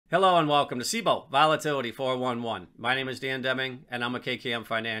Hello and welcome to SIBO Volatility 411. My name is Dan Deming and I'm a KKM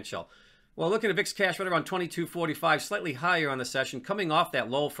Financial. Well, looking at VIX cash right around 22.45, slightly higher on the session, coming off that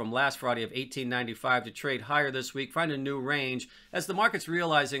low from last Friday of 18.95 to trade higher this week, find a new range as the market's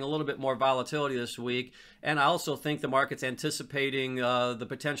realizing a little bit more volatility this week. And I also think the market's anticipating the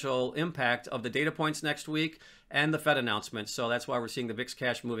potential impact of the data points next week and the Fed announcement. So that's why we're seeing the VIX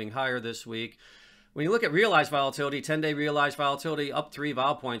cash moving higher this week. When you look at realized volatility, 10-day realized volatility up 3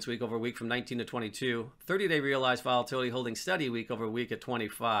 vol points week over week from 19 to 22. 30-day realized volatility holding steady week over week at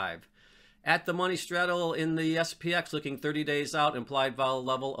 25. At the money straddle in the SPX looking 30 days out, implied vol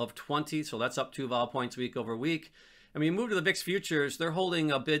level of 20, so that's up 2 vol points week over week. And when you move to the VIX futures, they're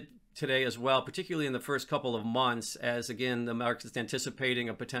holding a bid today as well, particularly in the first couple of months, as again the market's anticipating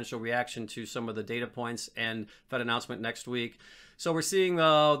a potential reaction to some of the data points and Fed announcement next week. So we're seeing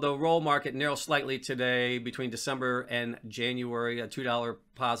the roll market narrow slightly today between December and January, a $2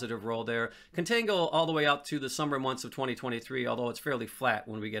 positive roll there. Contango all the way out to the summer months of 2023, although it's fairly flat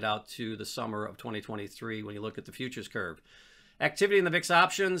when we get out to the summer of 2023 when you look at the futures curve. Activity in the VIX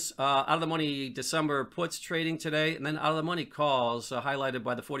options, out of the money December puts trading today, and then out of the money calls, highlighted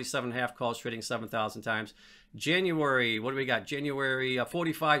by the 47.5 calls trading 7,000 times. January, what do we got? January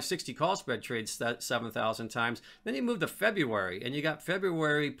 45.60 call spread trades 7,000 times. Then you move to February, and you got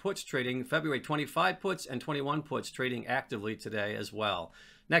February puts trading, February 25 puts and 21 puts trading actively today as well.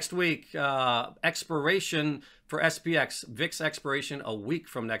 Next week, expiration for SPX VIX expiration a week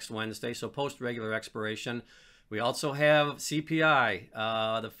from next Wednesday, so post regular expiration. We also have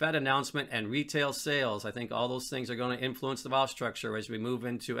CPI, the Fed announcement, and retail sales. I think all those things are going to influence the vol structure as we move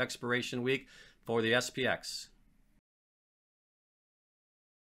into expiration week for the SPX.